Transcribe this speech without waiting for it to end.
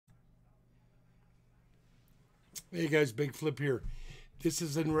Hey guys, Big Flip here. This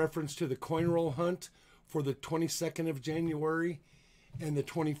is in reference to the coin roll hunt for the 22nd of January and the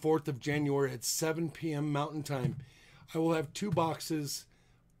 24th of January at 7 p.m. Mountain Time. I will have two boxes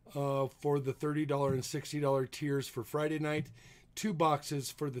for the $30 and $60 tiers for Friday night, two boxes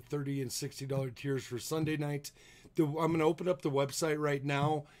for the $30 and $60 tiers for Sunday night. I'm going to open up the website right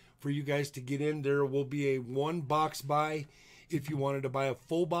now for you guys to get in. There will be a one box buy if you wanted to buy a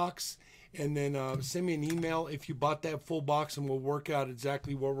full box. And then send me an email if you bought that full box, and we'll work out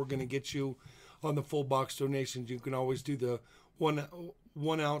exactly what we're going to get you on the full box donations. You can always do the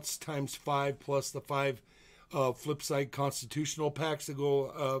one ounce times 5 plus the 5 flip side constitutional packs to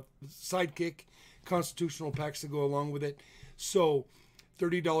go, sidekick constitutional packs to go along with it. So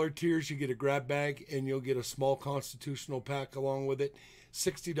 $30 tiers, you get a grab bag and you'll get a small constitutional pack along with it.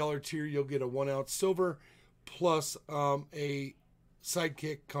 $60 tier, you'll get a 1 ounce silver plus a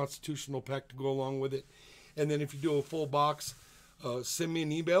sidekick constitutional pack to go along with it. And then if you do a full box, send me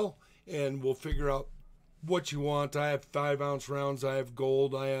an email and we'll figure out what you want. I have 5 ounce rounds, I have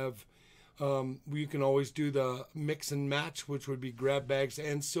gold, I have you can always do the mix and match, which would be grab bags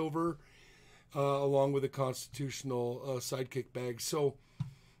and silver along with a constitutional sidekick bag. So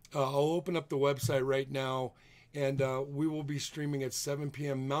I'll open up the website right now, and we will be streaming at 7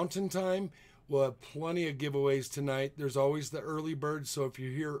 p.m. Mountain Time. We'll have plenty of giveaways tonight. There's always the early bird, so if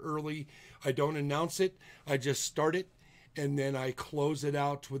you're here early, I don't announce it. I just start it, and then I close it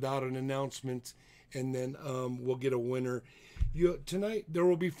out without an announcement, and then we'll get a winner. Tonight, there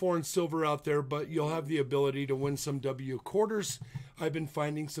will be foreign silver out there, but you'll have the ability to win some W quarters. I've been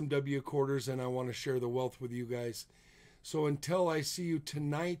finding some W quarters, and I want to share the wealth with you guys. So until I see you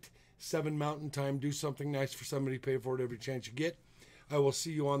tonight, 7 Mountain Time, do something nice for somebody, pay for it every chance you get. I will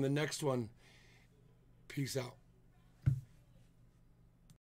see you on the next one. Peace out.